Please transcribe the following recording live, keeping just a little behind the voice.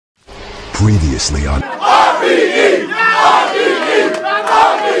Previously on RBE! RBE!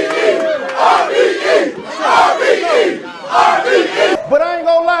 RBE! RBE! RBE! But I ain't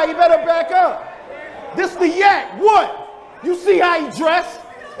gonna lie, you better back up. This the yak. What? You see how he dressed?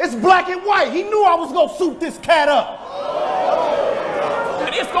 It's black and white. He knew I was gonna suit this cat up.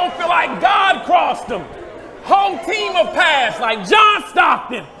 And it's gonna feel like God crossed him. Whole team of pass like John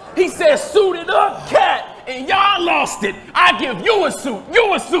Stockton. He said, suited up cat. And y'all lost it. I give you a suit,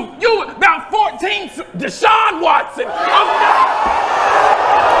 you a suit, you about 14 Deshaun Watson.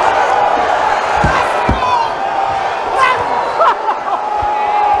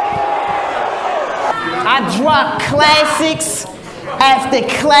 I drop classics after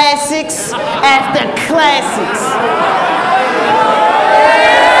classics after classics.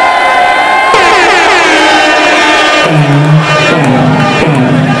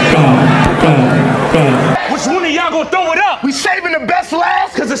 Which one of y'all gonna throw it up? We saving the best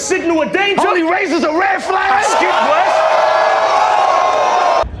last? Cause a signal of danger only raises a red flag? Skip West.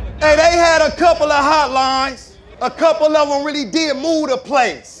 Hey, they had a couple of hotlines. A couple of them really did move the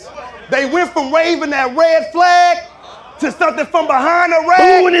place. They went from waving that red flag to something from behind the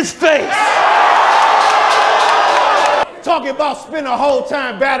red. Ooh, in his face. Talking about spending a whole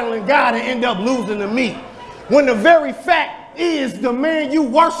time battling God and end up losing to me. When the very fact is the man you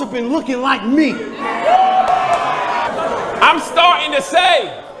worshiping looking like me. I'm starting to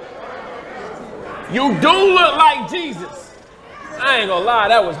say, you do look like Jesus. I ain't gonna lie,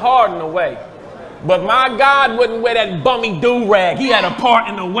 that was hard in a way. But my God wouldn't wear that bummy do-rag. He had a part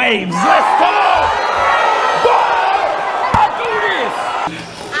in the waves. Let's go! Boy, I do this!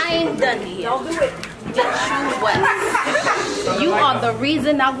 I ain't done here. Don't do it. Just you what? You are the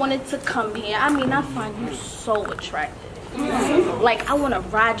reason I wanted to come here. I mean, I find you so attractive. Like, I want to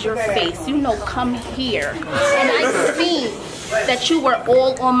ride your face. You know, come here. And I seen that you were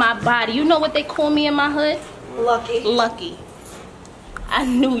all on my body. You know what they call me in my hood? Lucky. Lucky. I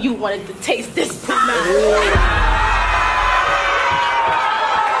knew you wanted to taste this tonight.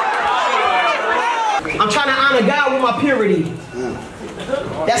 I'm trying to honor God with my purity.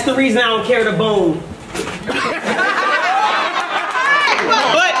 That's the reason I don't carry the bone.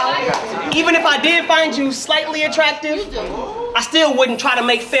 But even if I did find you slightly attractive, I still wouldn't try to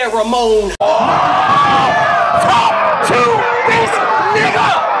make Pharaoh moan. Talk to this nigga!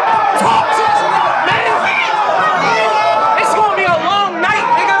 Talk to this man! It's gonna be a long night,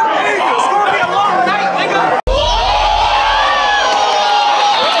 nigga! It's gonna be a long night, nigga!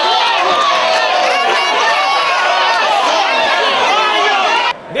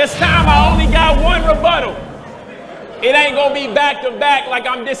 This time I only got one rebuttal. It ain't gonna be back to back like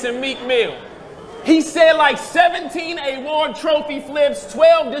I'm dissing Meek Mill. He said like 17 award trophy flips,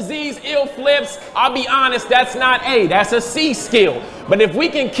 12 disease ill flips. I'll be honest, that's not A, that's a C skill. But if we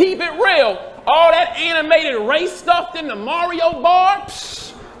can keep it real, all that animated race stuffed in the Mario bar,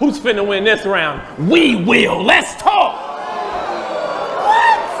 psh, who's finna win this round? We will, let's talk.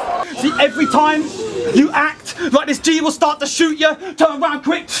 What? See, every time you act like this G will start to shoot you, turn around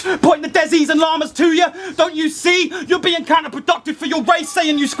quick, point the Desi's and llamas to you. Don't you see? You're being counterproductive for your race,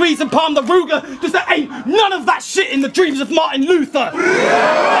 saying you squeeze and palm the Ruger, because there ain't none of that shit in the dreams of Martin Luther.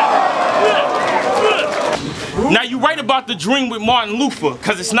 Now you right about the dream with Martin Luther,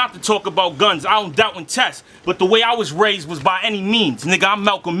 because it's not to talk about guns. I don't doubt and test, but the way I was raised was by any means. Nigga, I'm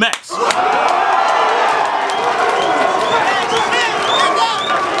Malcolm X.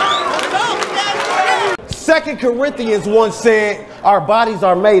 2 Corinthians 1 said, our bodies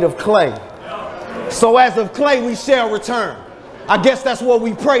are made of clay. So as of clay, we shall return. I guess that's what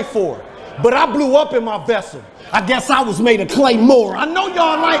we pray for. But I blew up in my vessel. I guess I was made of clay more. I know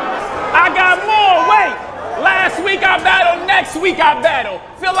y'all like, I got more, wait. Last week I battled, next week I battle.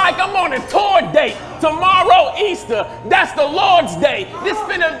 Feel like I'm on a tour date. Tomorrow, Easter, that's the Lord's Day. This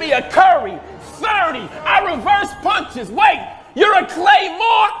finna be a Curry, 30. I reverse punches, wait. You're a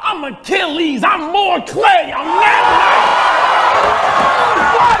Claymore, I'm Achilles, I'm more clay, I'm that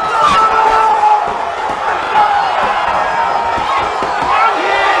I'm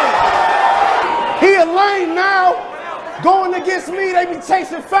here. He a lame now. Going against me, they be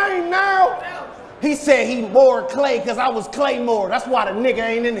chasing fame now. He said he more clay because I was Claymore. That's why the nigga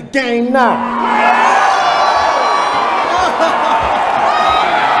ain't in the game now.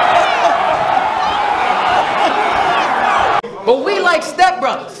 But we like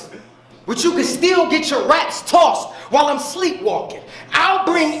stepbrothers, but you can still get your raps tossed while I'm sleepwalking. I'll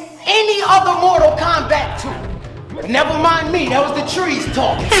bring any other Mortal Kombat to. But never mind me, that was the trees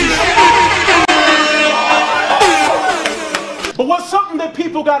talking. But what's something that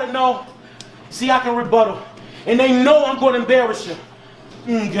people gotta know? See, I can rebuttal, and they know I'm gonna embarrass you.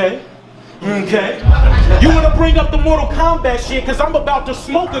 Okay. Okay. You wanna bring up the Mortal Kombat shit, cause I'm about to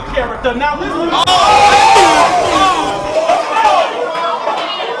smoke a character. Now listen.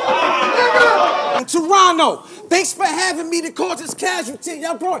 Toronto, thanks for having me to cause this casualty.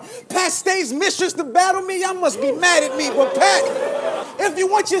 Y'all brought Pat Stay's mistress to battle me. Y'all must be mad at me. Well, Pat, if you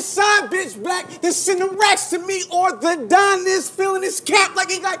want your side bitch back, then send them racks to me, or the Don is filling his cap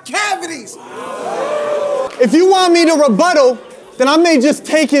like he got cavities. If you want me to rebuttal, then I may just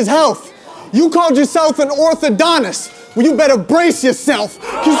take his health. You called yourself an orthodontist. Well, you better brace yourself.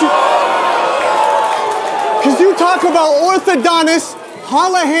 Cause you talk about orthodontists,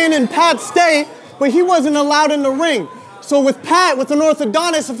 Hollahan and Pat Stay, but he wasn't allowed in the ring. So with Pat, with an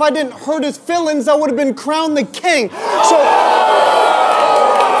orthodontist, if I didn't hurt his feelings, I would have been crowned the king. So...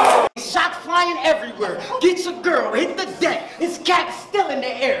 Shots flying everywhere. Get your girl, hit the deck. His cat's still in the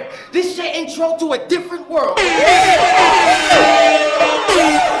air. This shit intro to a different world.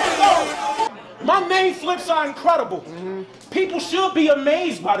 My main flips are incredible. People should be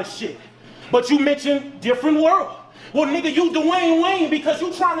amazed by the shit. But you mentioned different world. Well, nigga, you Dwayne Wayne because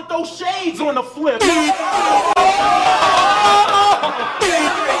you trying to throw shades on the flip.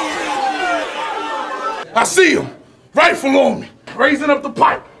 I see him. Rifle on me. Raising up the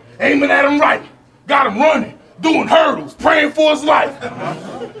pipe. Aiming at him right. Got him running. Doing hurdles. Praying for his life.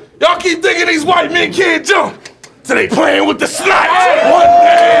 Y'all keep thinking these white men can't jump. So they playing with the snipes. One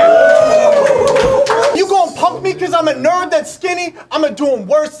man. You gonna punk me cause I'm a nerd that's skinny? I'ma do him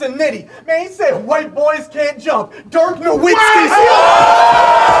worse than Nitty. Man, he said white boys can't jump. Dirk Nowitzki's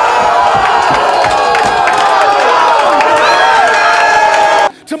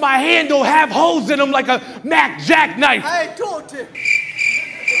To my handle have holes in them like a Mac jackknife. I ain't doing it.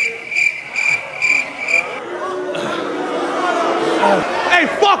 Hey,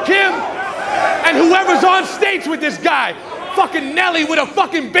 fuck him and whoever's on stage with this guy. Fucking Nelly with a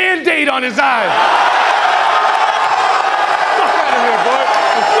fucking Band-Aid on his eye. Fuck out of here, boy.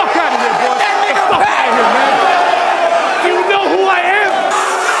 Fuck out of here, boy. Fuck out of here, man. Do you know who I am?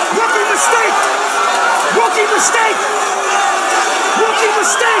 Rookie mistake! Rookie mistake! Rookie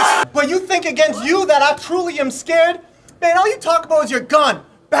mistake! But you think against you that I truly am scared? Man, all you talk about is your gun.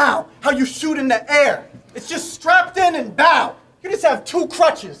 Bow. How you shoot in the air. It's just strapped in and bow. You just have two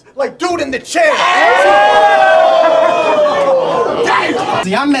crutches, like dude in the chair.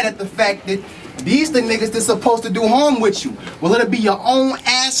 See, I'm mad at the fact that these the niggas that's supposed to do harm with you. Well, it'll be your own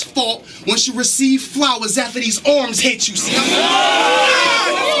ass fault once you receive flowers after these arms hit you, see?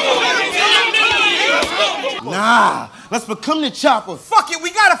 Nah, let's become the chopper. Fuck it, we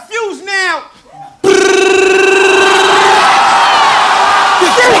got a fuse now!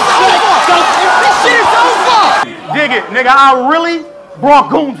 Dig it, nigga. I really brought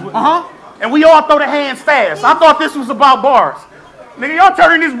goons with me. And we all throw the hands fast. I thought this was about bars. Nigga, y'all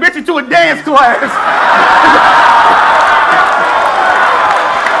turning this bitch into a dance class.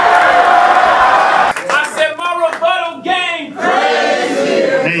 I said my rebuttal game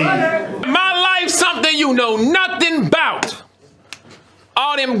crazy. My life something you know nothing about.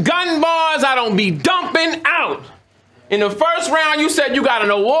 All them gun bars I don't be dumping out. In the first round you said you got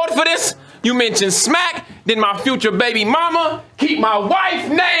an award for this. You mentioned smack, then my future baby mama. Keep my wife's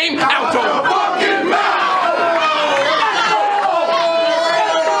name out your fucking mouth.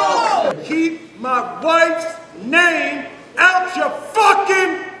 Keep my wife's name out your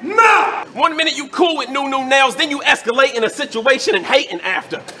fucking mouth! 1 minute you cool with new nails, then you escalate in a situation and hating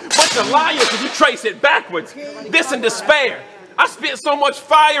after. Bunch of liars because you trace it backwards. This and despair. I spit so much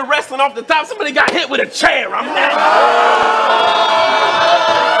fire wrestling off the top, somebody got hit with a chair. I'm mad.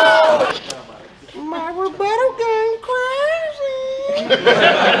 My rebuttal game crazy.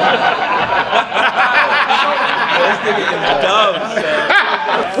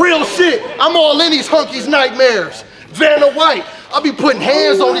 Real shit. I'm all in these hunkies' nightmares. Vanna White. I'll be putting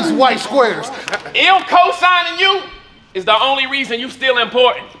hands on these white squares. Ill co-signing you is the only reason you still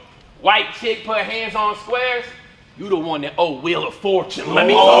important. White chick put hands on squares. You the one that owe Wheel of Fortune. Let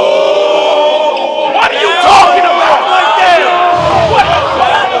me go. What are you talking about like that?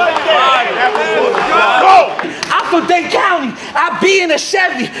 I'm from Dade County. I be in a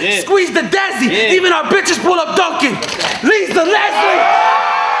Chevy. Squeeze the Desi. Even our bitches pull up Duncan. Lisa Leslie.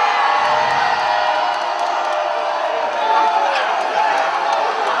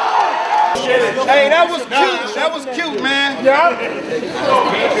 Hey, that was cute. That was cute, man. Yeah.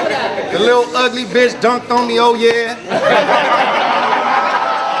 The little ugly bitch dunked on me, oh yeah.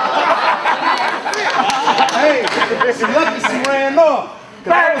 Hey, she lucky she ran off.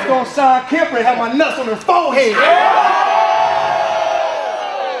 Cause I was gonna sign Kemper and have my nuts on her forehead.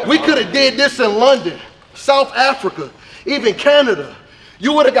 We could have did this in London, South Africa, even Canada.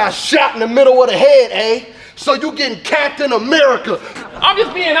 You would have got shot in the middle of the head, eh? So you getting Captain America. I'm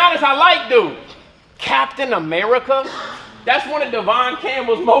just being honest, I like dude. Captain America? That's one of Devon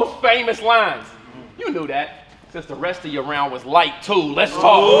Campbell's most famous lines. You knew that. Since the rest of your round was light too. Let's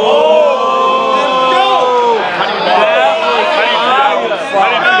talk.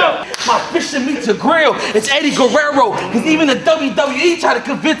 My fish and meat's a grill. It's Eddie Guerrero. Cause even the WWE tried to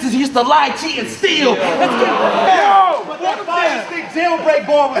convince us he used to lie, cheat, and steal. Let's get But that fire stick jailbreak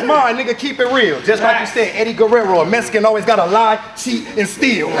ball was mine, nigga. Keep it real. Just like you said, Eddie Guerrero, a Mexican always gotta lie, cheat, and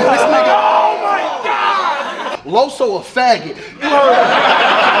steal. This nigga, oh my God! Loso a faggot. You heard?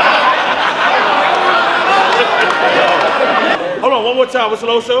 Hold on, one more time. What's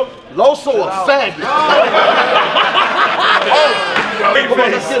Loso? Loso a faggot. Come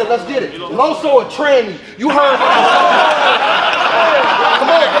on, let's get it. Loso a tranny. You heard?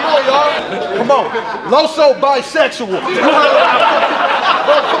 Come on, y'all. Come on. Loso bisexual. You heard?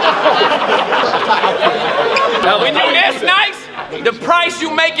 Now when you this nice, the price you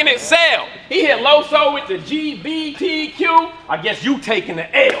making it sell. He hit Loso with the GBTQ. I guess you taking the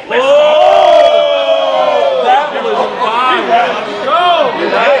L. Let's go.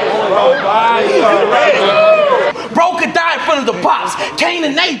 that was fire. Bro could die in front of the pops. Cain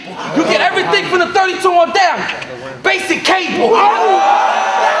and Abel. You get everything from the 32 on down. Basic cable.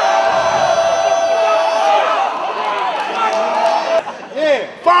 Yeah,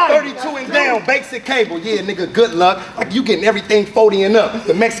 fine. 32 and down, basic cable. Yeah, nigga, good luck. Like you getting everything 40 and up.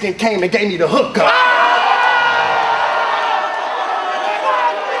 The Mexican came and gave me the hookup.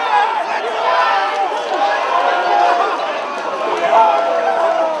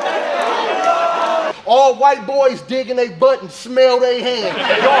 All white boys digging their butt and smell their hand.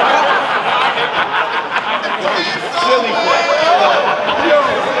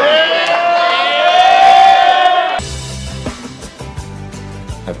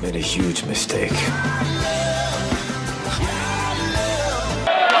 I've made a huge mistake.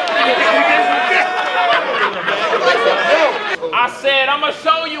 I said, I'm gonna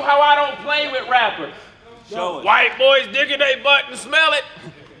show you how I don't play with rappers. Show it. White boys digging their butt and smell it.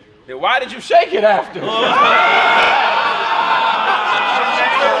 Then why did you shake it after?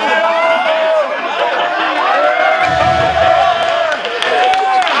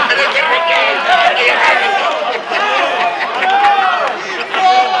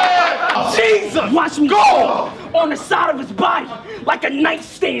 Jesus! Watch me go on the side of his body like a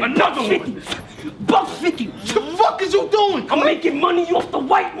nightstand. Another one. $1.50. What the fuck is you doing? I'm making money off the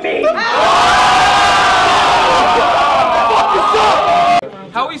white man.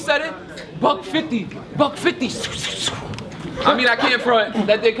 How he said it? $1.50. $1.50. I mean, I can't front.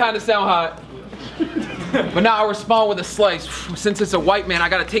 That did kind of sound hot. But now I respond with a slice. Since it's a white man, I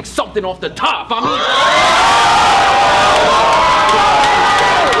gotta take something off the top. I mean.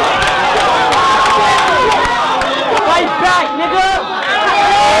 Fight back, nigga!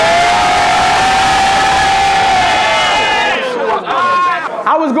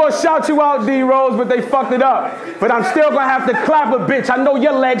 I was gonna shout you out, D-Rose, but they fucked it up. But I'm still gonna have to clap a bitch. I know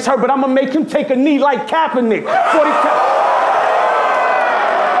your legs hurt, but I'm gonna make him take a knee like Kaepernick.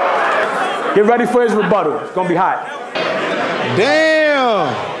 Get ready for his rebuttal. It's gonna be hot. Damn.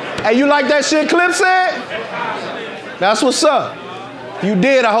 Hey, you like that shit Clip said? That's what's up. If you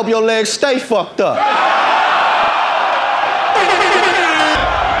did, I hope your legs stay fucked up.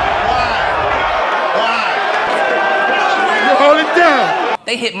 Hold it down.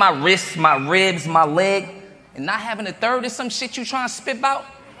 They hit my wrists, my ribs, my leg, and not having a third is some shit you trying to spit about?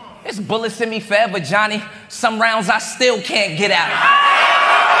 There's bullets in me forever, Johnny. Some rounds I still can't get out.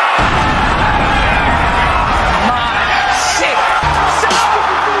 My shit.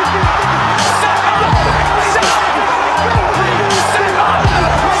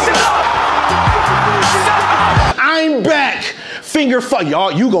 I'm back. Finger fuck,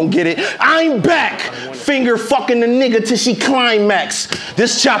 y'all, you gon' get it. I'm back. Finger fucking the nigga till she climax.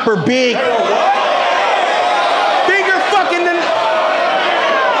 This chopper big. Finger fucking the.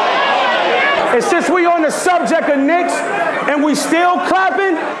 And since we on the subject of Knicks and we still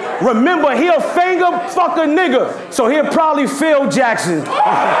clapping, remember he'll finger fuck a nigga, so he'll probably Phil Jackson.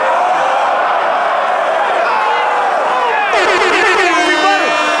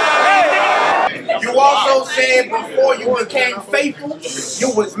 You also said before you became faithful,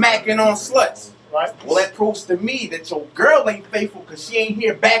 you was macking on sluts. Right. Well, that proves to me that your girl ain't faithful because she ain't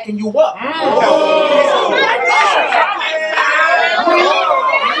here backing you up.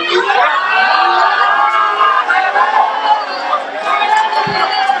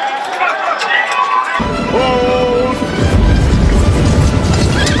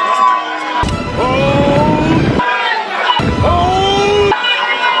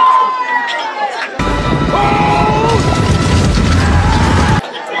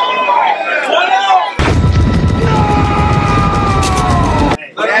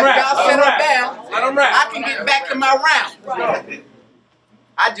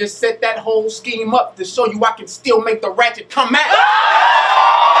 I just set that whole scheme up to show you I can still make the ratchet come out.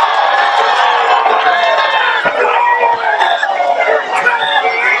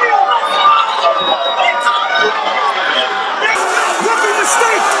 Rookie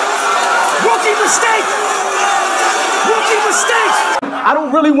mistake! Rookie mistake! Rookie mistake! I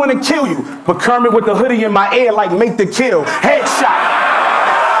don't really want to kill you, but Kermit with the hoodie in my ear like make the kill. Headshot.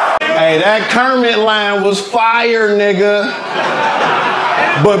 Hey, that Kermit line was fire, nigga.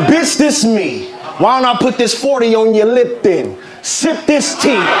 But bitch, this me. Why don't I put this 40 on your lip then? Sip this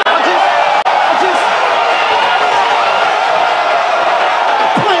tea.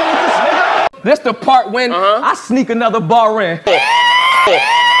 This the part when I sneak another bar in.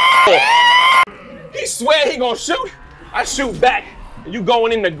 He swear he gonna shoot. I shoot back. You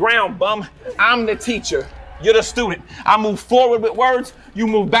going in the ground, bum. I'm the teacher. You're the student. I move forward with words, you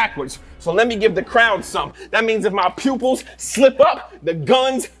move backwards. So let me give the crowd some. That means if my pupils slip up, the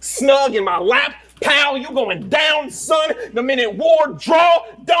gun's snug in my lap, pal, you going down, son. The minute war draw,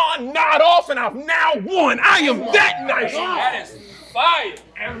 dawn nod off, and I've now won. I am that nice. That is fire.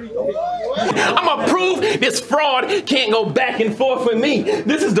 I'ma prove this fraud can't go back and forth with me.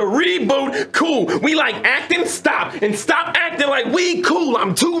 This is the reboot. Cool. We like acting, stop. And stop acting like we cool.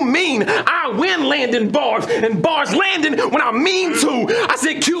 I'm too mean. I win landing bars. And bars landing when I mean to. I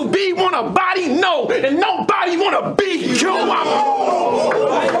said QB want a body? No. And nobody wanna be you. I'm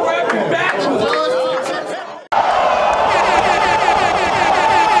back.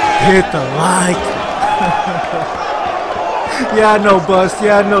 Hit the like. Yeah, I know, Bust.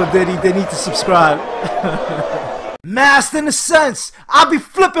 Yeah, I know, Diddy. They need to subscribe. Masked in a sense. I'll be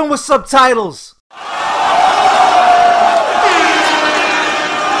flipping with subtitles.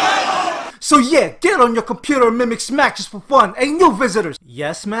 So yeah, get on your computer and mimic smack just for fun. Hey, new visitors.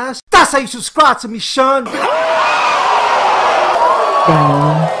 Yes, Mask? That's how you subscribe to me, Sean. Bang,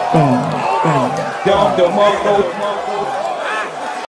 bang, bang.